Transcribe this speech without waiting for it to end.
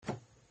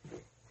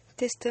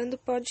Testando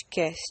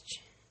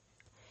podcast.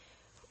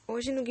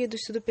 Hoje no Guia do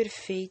Estudo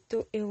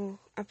Perfeito eu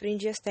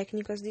aprendi as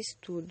técnicas de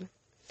estudo.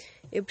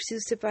 Eu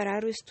preciso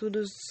separar os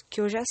estudos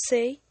que eu já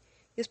sei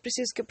e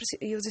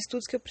os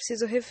estudos que eu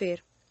preciso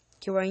rever,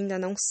 que eu ainda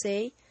não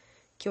sei,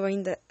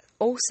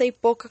 ou sei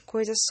pouca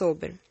coisa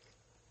sobre.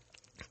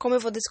 Como eu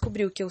vou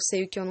descobrir o que eu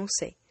sei e o que eu não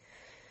sei?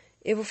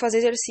 Eu vou fazer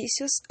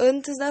exercícios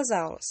antes das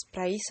aulas.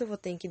 Para isso eu vou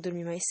ter que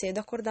dormir mais cedo,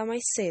 acordar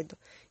mais cedo.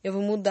 Eu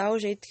vou mudar o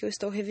jeito que eu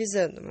estou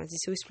revisando, mas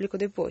isso eu explico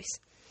depois.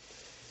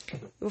 Eu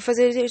vou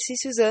fazer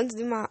exercícios antes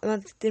de uma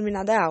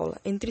determinada aula,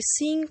 entre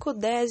 5,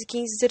 10 e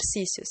 15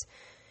 exercícios.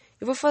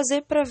 Eu vou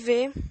fazer para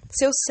ver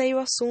se eu sei o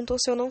assunto ou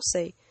se eu não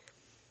sei.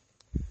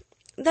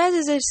 10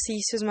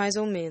 exercícios mais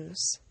ou menos.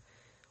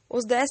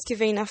 Os 10 que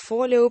vem na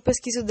folha, eu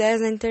pesquiso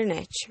 10 na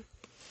internet.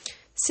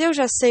 Se eu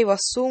já sei o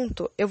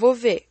assunto, eu vou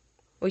ver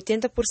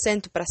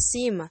 80% para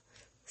cima,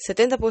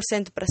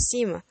 70% para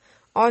cima.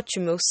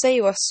 Ótimo, eu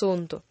sei o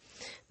assunto.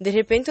 De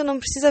repente eu não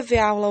preciso ver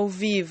a aula ao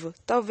vivo.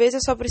 Talvez eu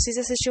só precise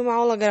assistir uma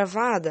aula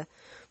gravada,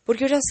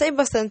 porque eu já sei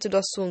bastante do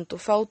assunto.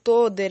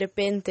 Faltou, de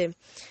repente,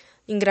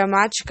 em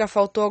gramática,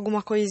 faltou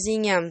alguma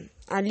coisinha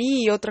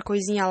ali e outra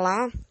coisinha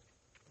lá.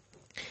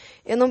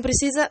 Eu não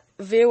preciso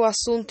ver o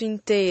assunto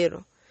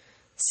inteiro.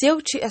 Se eu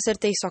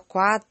acertei só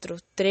 4,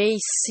 3,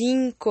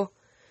 5,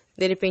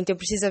 de repente eu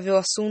preciso ver o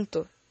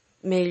assunto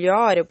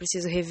melhor, eu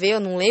preciso rever, eu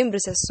não lembro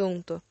esse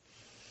assunto.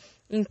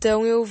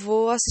 Então eu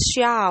vou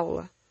assistir a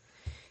aula.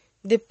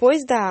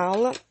 Depois da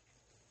aula,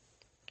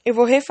 eu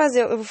vou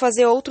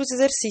fazer outros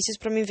exercícios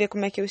para me ver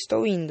como é que eu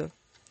estou indo.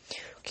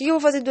 O que eu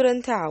vou fazer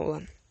durante a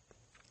aula?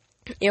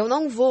 Eu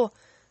não vou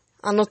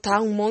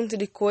anotar um monte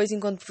de coisa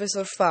enquanto o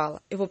professor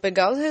fala. Eu vou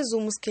pegar os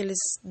resumos que eles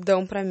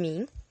dão para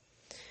mim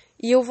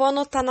e eu vou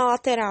anotar na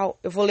lateral.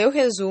 Eu vou ler o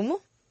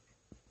resumo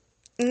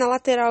e na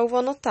lateral eu vou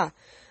anotar.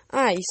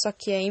 Ah, isso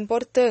aqui é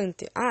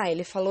importante. Ah,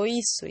 ele falou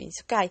isso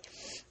cai.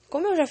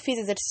 Como eu já fiz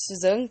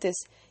exercícios antes,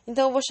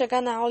 então eu vou chegar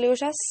na aula e eu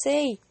já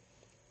sei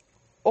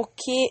o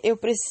que eu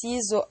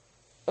preciso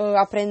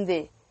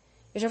aprender.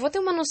 Eu já vou ter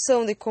uma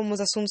noção de como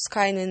os assuntos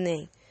caem no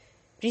Enem.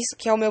 Isso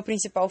que é o meu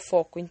principal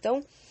foco.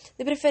 Então,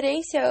 de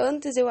preferência,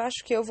 antes eu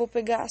acho que eu vou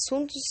pegar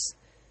assuntos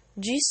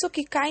disso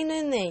que cai no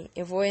Enem.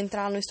 Eu vou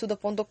entrar no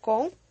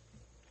estudo.com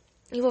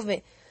e vou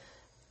ver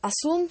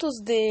assuntos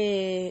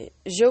de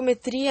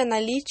geometria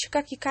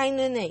analítica que caem no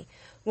Enem.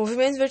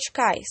 Movimentos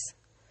verticais.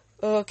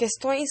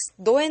 Questões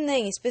do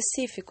Enem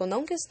específico,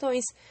 não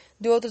questões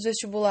de outros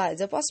vestibulares.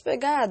 Eu posso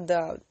pegar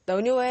da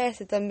UniUS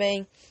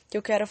também, que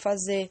eu quero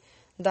fazer,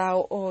 da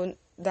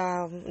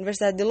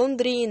Universidade de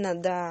Londrina,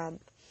 da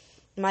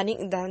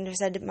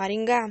Universidade de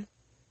Maringá.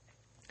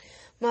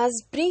 Mas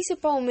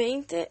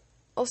principalmente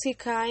os que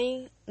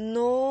caem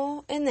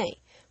no Enem,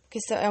 porque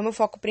isso é o meu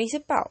foco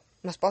principal.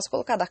 Mas posso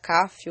colocar da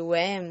CAF, o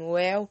UEM, o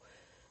UEL,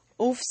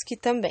 UFSC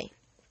também.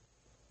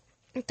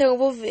 Então eu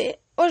vou ver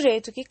o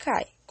jeito que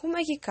cai. Como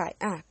é que cai?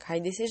 Ah, cai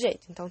desse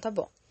jeito, então tá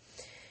bom.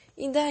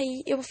 E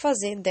daí eu vou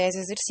fazer 10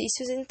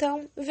 exercícios,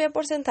 então ver a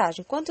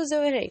porcentagem. Quantos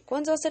eu errei?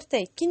 Quantos eu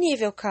acertei? Que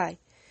nível cai?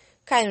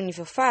 Cai no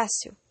nível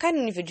fácil? Cai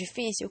no nível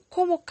difícil?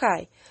 Como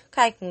cai?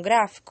 Cai com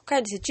gráfico?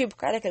 Cai desse tipo?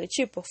 Cai daquele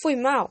tipo? Fui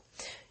mal?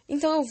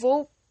 Então eu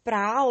vou para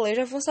a aula e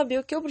já vou saber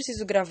o que eu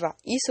preciso gravar.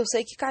 Isso eu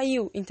sei que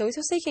caiu, então isso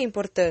eu sei que é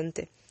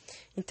importante.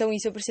 Então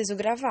isso eu preciso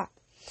gravar.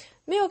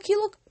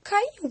 Aquilo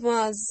caiu,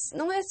 mas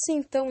não é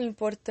assim tão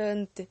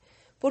importante,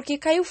 porque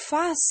caiu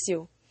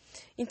fácil.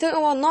 Então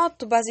eu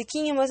anoto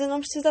basiquinho, mas eu não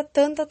preciso dar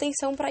tanta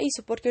atenção para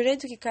isso, porque o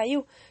jeito que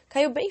caiu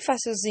bem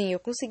facilzinho. Eu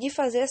consegui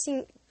fazer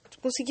assim,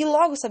 consegui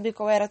logo saber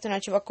qual era a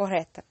alternativa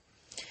correta.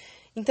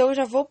 Então eu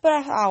já vou para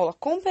a aula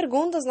com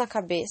perguntas na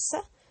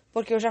cabeça,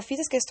 porque eu já fiz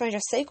as questões, já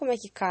sei como é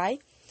que cai,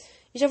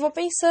 e já vou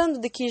pensando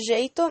de que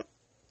jeito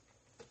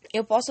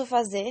eu posso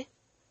fazer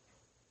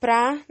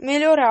para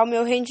melhorar o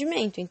meu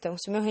rendimento. Então,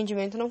 se o meu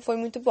rendimento não foi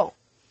muito bom.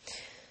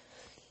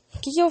 O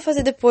que eu vou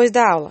fazer depois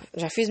da aula?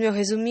 Já fiz meu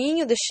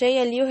resuminho, deixei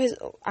ali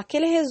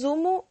aquele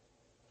resumo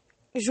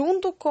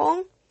junto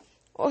com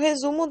o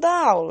resumo da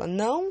aula.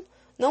 Não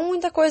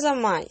muita coisa a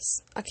mais.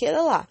 Aquele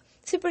lá.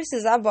 Se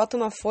precisar, bota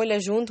uma folha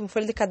junto, uma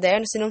folha de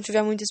caderno, se não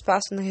tiver muito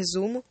espaço no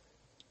resumo.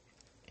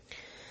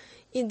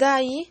 E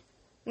daí...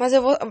 Mas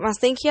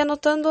tem que ir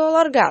anotando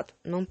largado.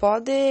 Não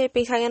pode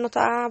pensar em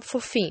anotar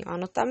fofinho.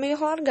 Anotar meio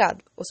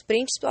largado. Os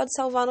prints pode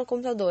salvar no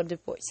computador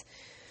depois.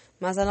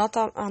 Mas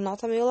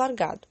anota meio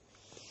largado.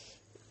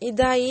 E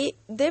daí,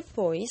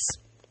 depois,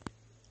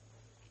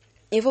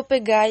 eu vou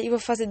pegar e vou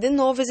fazer de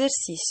novo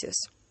exercícios.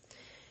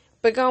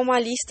 Vou pegar uma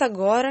lista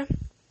agora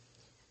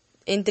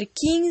entre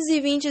 15 e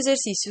 20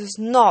 exercícios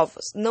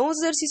novos. Não os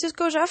exercícios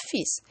que eu já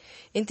fiz.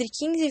 Entre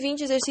 15 e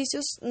 20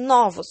 exercícios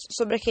novos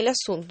sobre aquele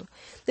assunto.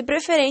 De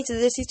preferência,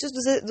 exercícios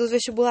dos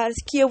vestibulares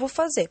que eu vou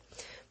fazer.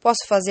 Posso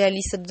fazer a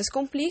lista do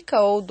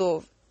Descomplica ou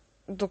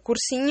do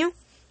cursinho,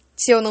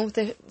 se eu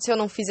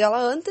não fiz ela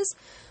antes,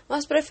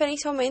 mas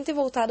preferencialmente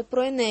voltado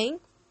para o Enem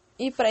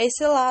e para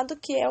esse lado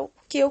que é o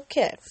que eu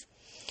quero.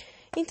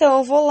 Então,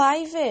 eu vou lá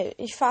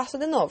e faço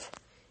de novo.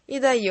 E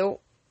daí eu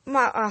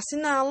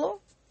assinalo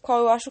qual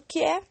eu acho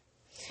que é,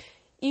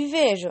 e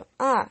vejo,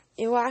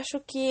 eu acho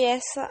que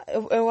essa,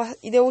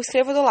 eu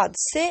escrevo do lado,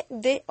 C,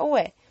 D ou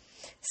E.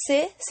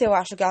 C, se eu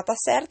acho que ela tá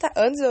certa,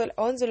 antes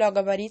de olhar o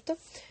gabarito.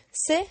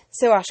 C,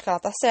 se eu acho que ela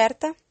tá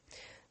certa.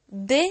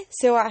 D,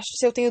 se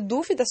eu tenho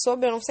dúvida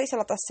sobre, eu não sei se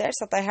ela tá certa,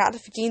 se ela tá errada,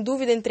 fiquei em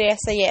dúvida entre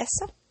essa e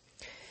essa.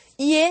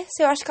 E E,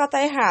 se eu acho que ela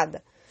tá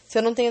errada, se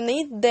eu não tenho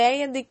nem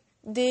ideia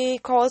de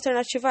qual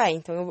alternativa é.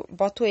 Então, eu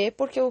boto E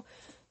porque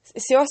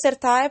se eu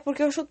acertar é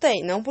porque eu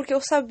chutei, não porque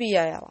eu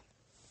sabia ela.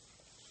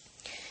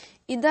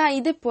 E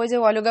daí, depois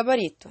eu olho o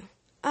gabarito.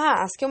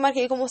 As que eu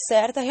marquei como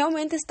certa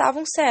realmente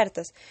estavam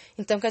certas.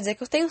 Então, quer dizer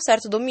que eu tenho um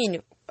certo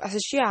domínio.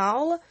 Assisti a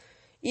aula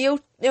e eu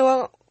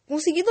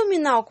consegui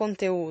dominar o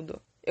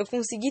conteúdo. Eu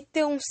consegui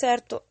ter um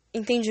certo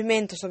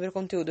entendimento sobre o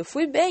conteúdo. Eu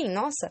fui bem,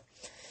 nossa.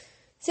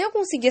 Se eu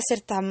conseguir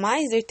acertar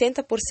mais de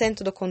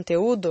 80% do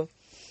conteúdo,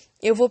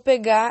 eu vou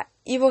pegar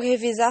e vou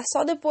revisar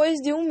só depois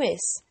de um mês.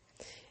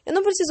 Eu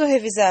não preciso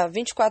revisar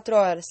 24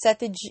 horas,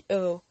 7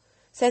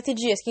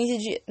 dias, 15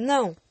 dias.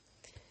 Não.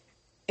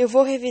 Eu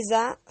vou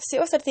revisar, se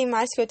eu acertei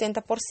mais que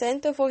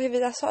 80%, eu vou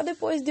revisar só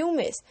depois de um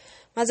mês.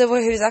 Mas eu vou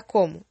revisar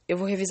como? Eu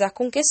vou revisar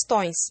com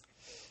questões.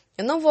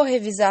 Eu não vou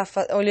revisar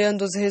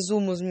olhando os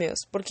resumos meus,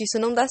 porque isso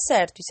não dá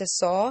certo.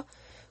 Isso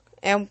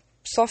é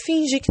só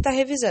fingir que está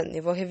revisando.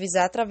 Eu vou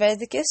revisar através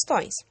de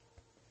questões.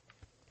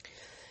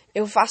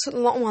 Eu faço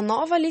uma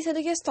nova lista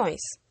de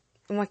questões.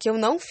 Uma que eu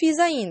não fiz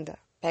ainda.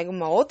 Pego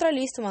uma outra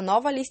lista, uma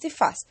nova lista e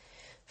faz.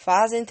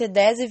 Faz entre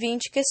 10 e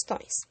 20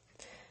 questões.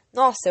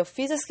 Nossa, eu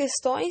fiz as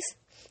questões.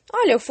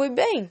 Olha, eu fui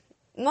bem.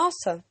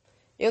 Nossa,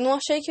 eu não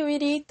achei que eu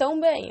iria ir tão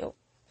bem. Eu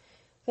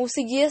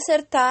consegui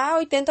acertar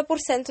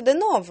 80% de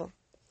novo.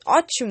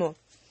 Ótimo.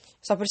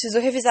 Só preciso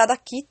revisar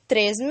daqui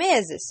 3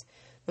 meses.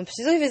 Não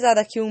preciso revisar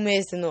daqui um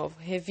mês de novo.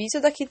 Reviso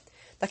daqui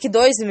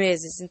 2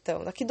 meses,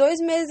 então. Daqui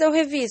 2 meses eu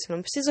reviso.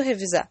 Não preciso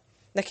revisar.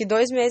 Daqui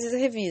 2 meses eu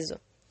reviso.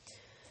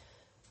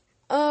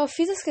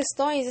 Fiz as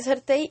questões e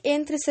acertei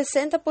entre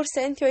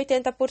 60% e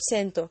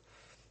 80%.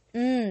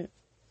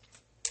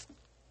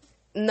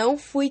 Não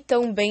fui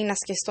tão bem nas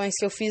questões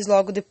que eu fiz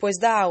logo depois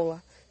da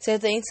aula.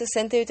 Acertei entre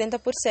 60% e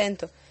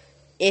 80%.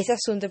 Esse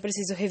assunto eu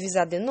preciso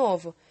revisar de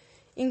novo.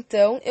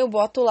 Então, eu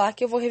boto lá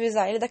que eu vou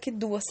revisar ele daqui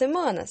 2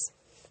 semanas.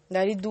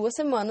 Daqui 2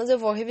 semanas eu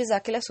vou revisar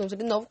aquele assunto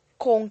de novo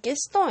com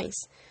questões.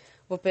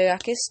 Vou pegar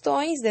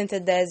questões, dentre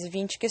 10 e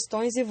 20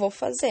 questões, e vou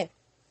fazer.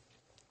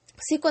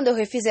 Se quando eu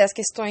refizer as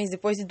questões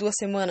depois de 2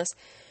 semanas,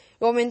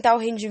 eu aumentar o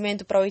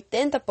rendimento para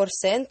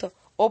 80%,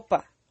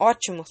 opa,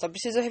 ótimo, só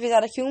preciso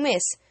revisar daqui um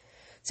mês.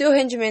 Se o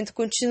rendimento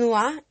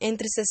continuar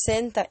entre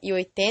 60 e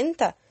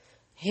 80,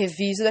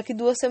 reviso daqui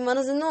 2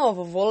 semanas de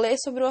novo. Vou ler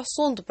sobre o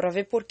assunto para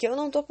ver por que eu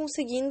não estou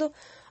conseguindo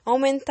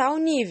aumentar o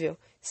nível.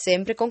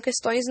 Sempre com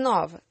questões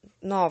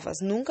novas.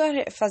 Nunca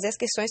fazer as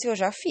questões que eu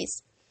já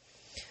fiz.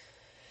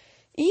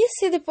 E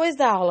se depois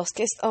da aula,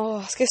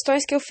 as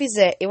questões que eu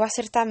fizer, eu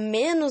acertar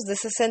menos de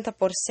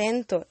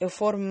 60%, eu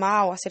for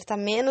mal, acertar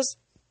menos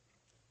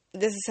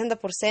de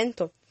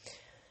 60%,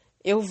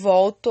 eu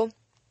volto,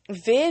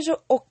 vejo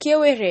o que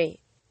eu errei.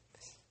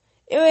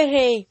 Eu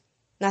errei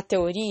na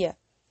teoria.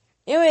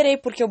 Eu errei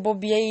porque eu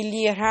bobeei e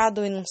li errado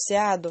o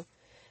enunciado.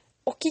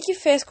 O que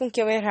fez com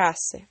que eu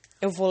errasse?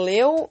 Eu vou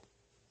ler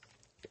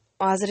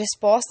as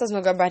respostas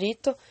no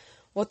gabarito,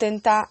 vou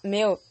tentar,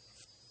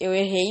 eu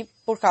errei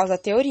por causa da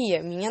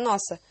teoria, minha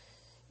nossa.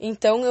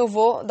 Então, eu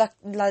vou,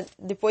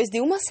 depois de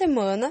 1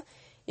 semana,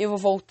 eu vou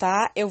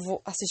voltar, eu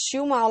vou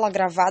assistir uma aula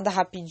gravada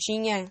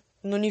rapidinha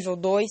no nível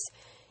 2,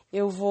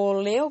 eu vou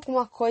ler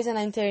alguma coisa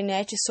na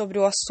internet sobre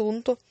o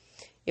assunto,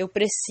 eu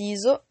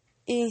preciso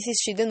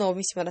insistir de novo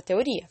em cima da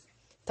teoria.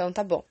 Então,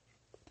 tá bom.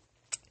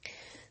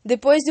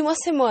 Depois de 1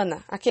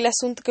 semana, aquele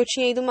assunto que eu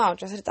tinha ido mal,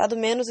 tinha acertado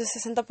menos de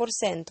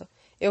 60%,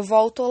 eu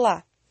volto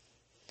lá.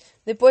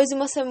 Depois de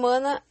 1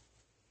 semana,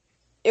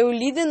 eu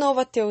li de novo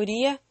a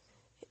teoria,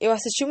 eu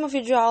assisti uma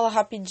videoaula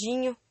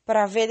rapidinho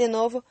para ver de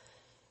novo,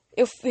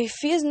 eu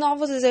fiz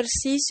novos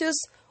exercícios,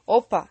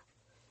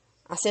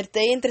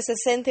 acertei entre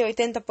 60% e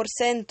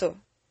 80%,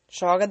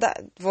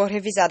 vou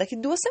revisar daqui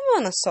 2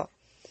 semanas só.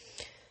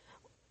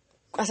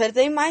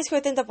 Acertei mais que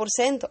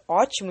 80%,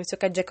 ótimo, isso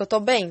quer dizer que eu tô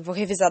bem, vou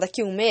revisar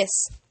daqui um mês.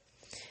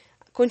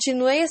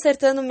 Continuei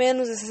acertando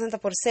menos de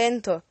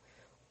 60%,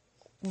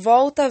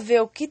 volta a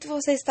ver o que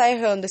você está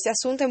errando, esse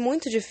assunto é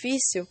muito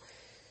difícil,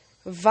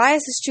 vai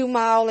assistir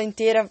uma aula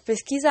inteira,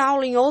 pesquisa a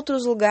aula em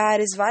outros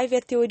lugares, vai ver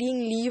a teoria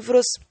em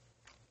livros,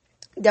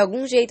 de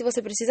algum jeito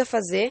você precisa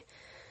fazer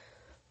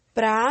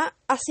para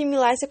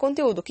assimilar esse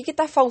conteúdo. O que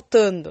está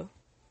faltando?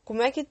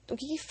 O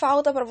que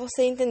falta para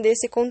você entender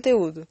esse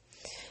conteúdo?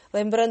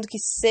 Lembrando que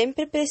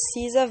sempre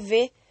precisa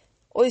ver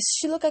o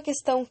estilo que a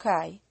questão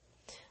cai.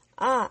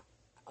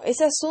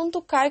 Esse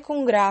assunto cai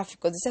com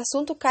gráficos, esse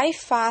assunto cai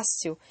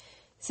fácil.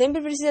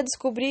 Sempre precisa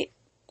descobrir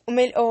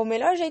o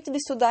melhor jeito de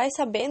estudar é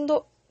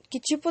sabendo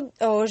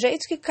o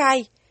jeito que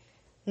cai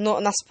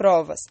nas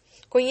provas.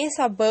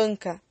 Conheça a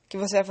banca que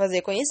você vai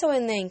fazer, conheça o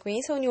Enem,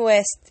 conheça a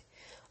Uniwest,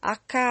 a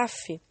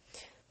CAF.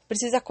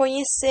 Precisa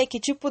conhecer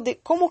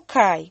como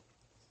cai,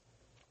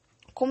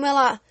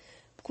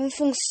 como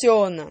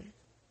funciona.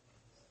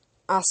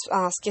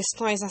 as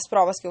questões nas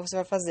provas que você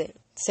vai fazer.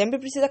 Sempre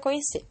precisa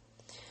conhecer.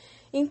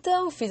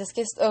 Então,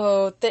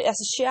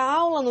 assisti a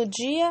aula no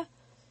dia,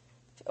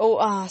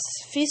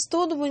 fiz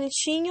tudo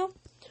bonitinho. O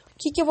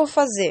que eu vou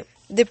fazer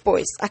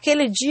depois?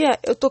 Aquele dia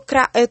eu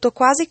tô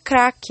quase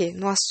craque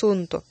no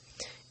assunto.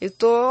 Eu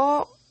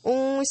tô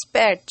um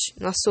expert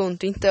no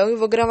assunto, então eu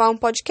vou gravar um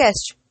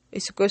podcast.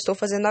 Isso que eu estou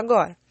fazendo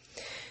agora.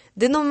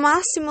 De no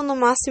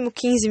máximo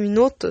 15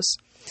 minutos,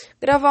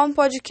 gravar um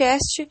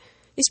podcast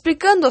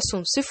explicando o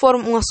assunto. Se for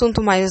um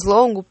assunto mais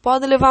longo,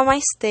 pode levar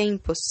mais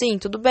tempo. Sim,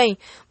 tudo bem.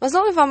 Mas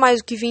não levar mais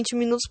do que 20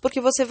 minutos,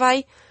 porque você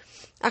vai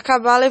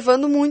acabar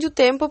levando muito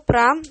tempo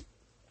para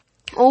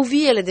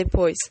ouvir ele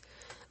depois.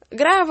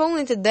 Grava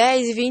entre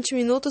 10 e 20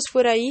 minutos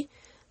por aí,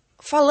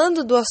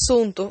 falando do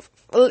assunto,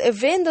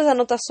 vendo as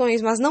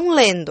anotações, mas não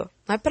lendo.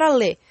 Não é para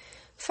ler.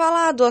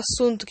 Falar do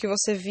assunto que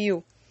você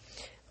viu.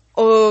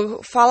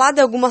 Ou falar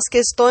de algumas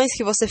questões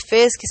que você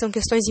fez, que são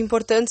questões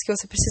importantes que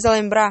você precisa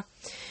lembrar.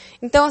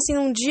 Então, assim,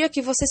 um dia que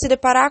você se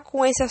deparar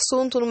com esse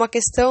assunto numa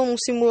questão, num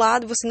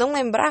simulado, você não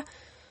lembrar,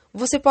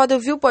 você pode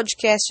ouvir o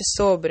podcast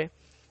sobre.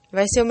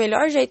 Vai ser o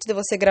melhor jeito de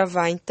você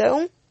gravar.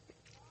 Então,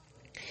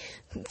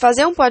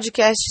 fazer um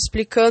podcast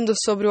explicando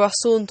sobre o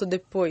assunto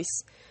depois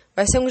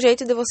vai ser um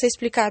jeito de você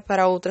explicar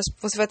para outras.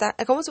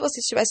 É como se você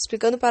estivesse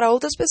explicando para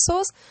outras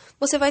pessoas,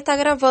 você vai estar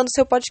gravando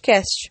seu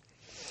podcast.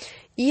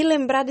 E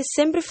lembrar de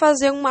sempre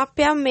fazer um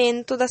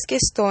mapeamento das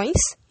questões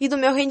e do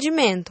meu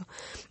rendimento.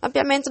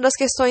 Mapeamento das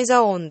questões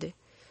aonde?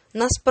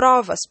 Nas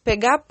provas.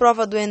 Pegar a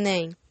prova do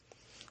Enem.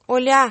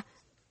 Olhar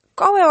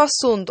qual é o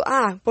assunto.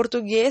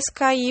 Português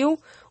caiu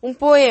um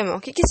poema. O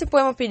que esse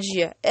poema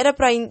pedia? Era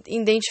para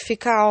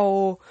identificar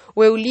o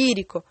eu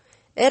lírico?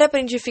 Era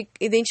para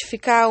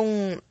identificar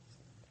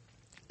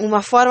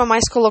uma forma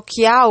mais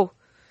coloquial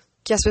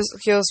que as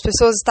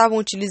pessoas estavam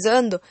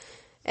utilizando?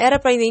 Era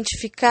para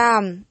identificar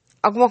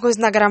alguma coisa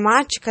na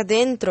gramática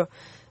dentro,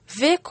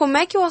 ver como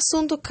é que o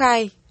assunto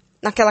cai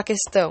naquela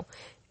questão.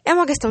 É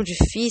uma questão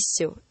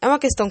difícil? É uma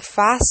questão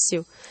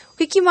fácil? O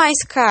que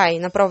mais cai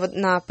na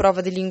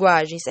prova de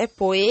linguagens? É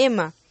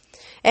poema?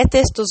 É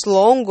textos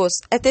longos?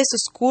 É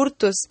textos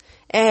curtos?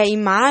 É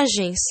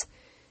imagens?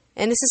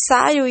 É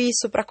necessário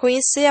isso para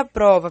conhecer a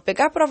prova,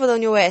 pegar a prova da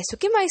UniOS. O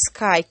que mais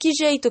cai? Que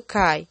jeito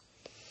cai?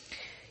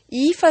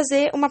 E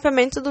fazer o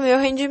mapeamento do meu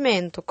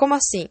rendimento. Como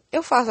assim?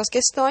 Eu faço as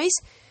questões.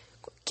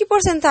 Que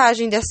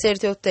porcentagem de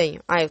acerto eu tenho?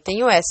 Eu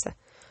tenho essa.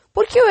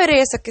 Por que eu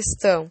errei essa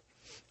questão?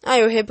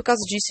 Eu errei por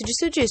causa disso.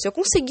 Eu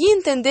consegui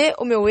entender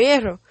o meu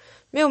erro?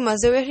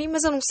 Mas eu errei,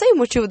 mas eu não sei o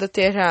motivo de eu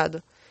ter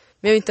errado.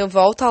 Então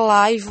volta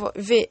lá e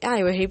vê.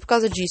 Eu errei por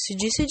causa disso.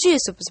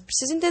 Você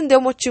precisa entender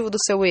o motivo do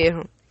seu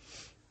erro.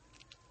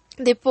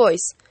 Depois.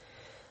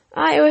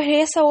 Eu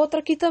errei essa outra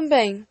aqui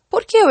também.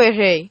 Por que eu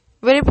errei?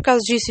 Eu errei por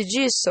causa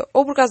disso?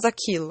 Ou por causa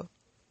daquilo?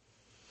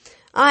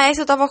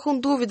 Essa eu tava com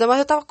dúvida, mas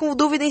eu tava com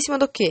dúvida em cima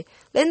do quê?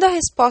 Lendo a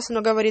resposta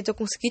no gabarito, eu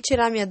consegui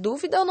tirar minha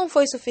dúvida ou não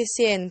foi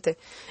suficiente?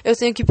 Eu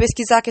tenho que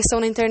pesquisar a questão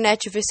na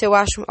internet e ver se eu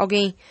acho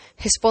alguém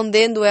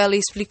respondendo ela e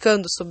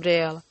explicando sobre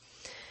ela.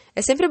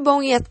 É sempre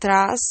bom ir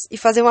atrás e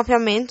fazer um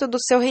mapeamento do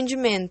seu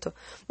rendimento.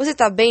 Você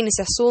tá bem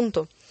nesse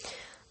assunto?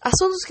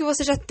 Assuntos que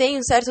você já tem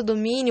um certo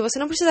domínio, você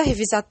não precisa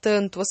revisar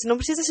tanto, você não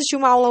precisa assistir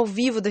uma aula ao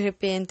vivo de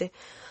repente.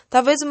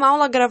 Talvez uma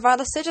aula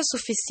gravada seja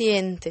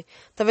suficiente.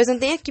 Talvez não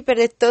tenha que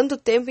perder tanto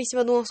tempo em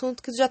cima de um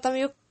assunto que tu já está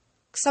meio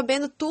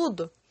sabendo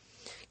tudo.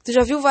 Que tu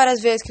já viu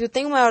várias vezes, que tu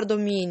tem um maior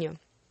domínio.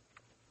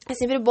 É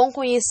sempre bom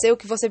conhecer o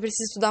que você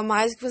precisa estudar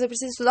mais e o que você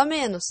precisa estudar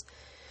menos.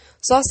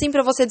 Só assim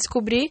para você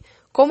descobrir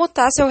como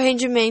está seu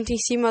rendimento em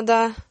cima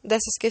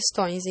dessas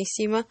questões, em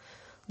cima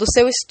do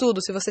seu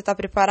estudo, se você está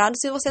preparado,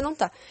 se você não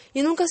está.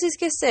 E nunca se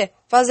esquecer,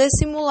 fazer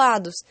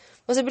simulados.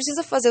 Você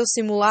precisa fazer os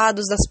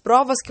simulados das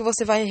provas que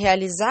você vai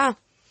realizar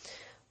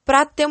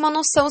para ter uma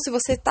noção, se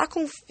você está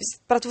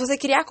para você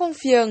criar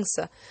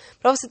confiança,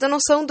 para você ter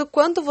noção do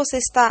quanto você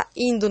está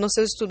indo no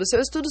seu estudo.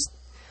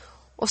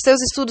 Os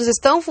seus estudos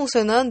estão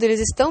funcionando, eles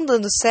estão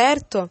dando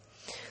certo.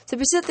 Você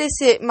precisa ter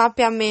esse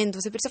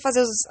mapeamento, você precisa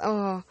fazer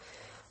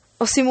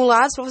os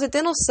simulados para você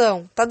ter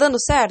noção. Tá dando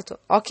certo?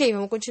 Ok,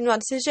 vamos continuar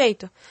desse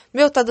jeito.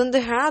 Tá dando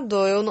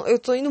errado, eu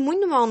tô indo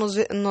muito mal nos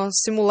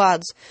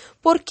simulados.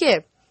 Por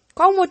quê?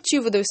 Qual o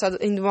motivo de eu estar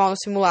indo mal nos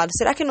simulados?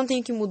 Será que eu não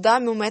tenho que mudar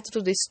meu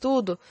método de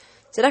estudo?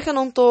 Será que eu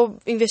não estou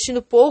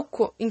investindo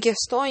pouco em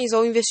questões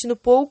ou investindo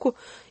pouco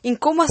em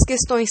como as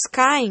questões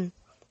caem?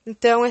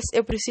 Então,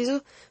 eu preciso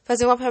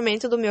fazer um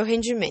mapeamento do meu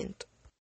rendimento.